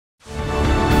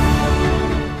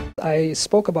I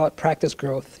spoke about practice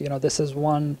growth. You know, this is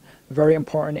one very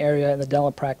important area in the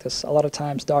dental practice. A lot of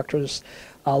times doctors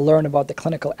learn about the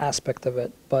clinical aspect of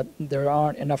it, but there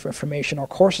aren't enough information or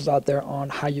courses out there on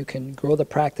how you can grow the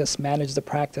practice, manage the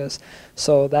practice.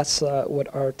 So that's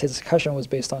what our discussion was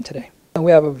based on today. And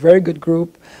we have a very good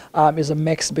group. Is a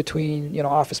mix between, you know,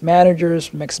 office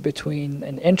managers, mix between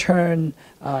an intern,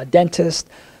 dentist.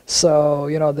 So,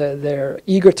 you know, they're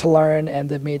eager to learn, and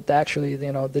they made actually,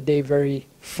 you know, the day very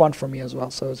fun for me as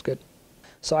well. So it's good.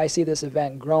 So I see this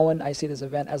event growing. I see this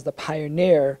event as the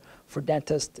pioneer for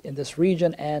dentists in this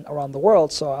region and around the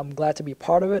world. So I'm glad to be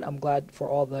part of it. I'm glad for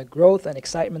all the growth and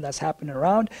excitement that's happening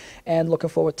around, and looking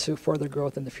forward to further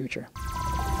growth in the future.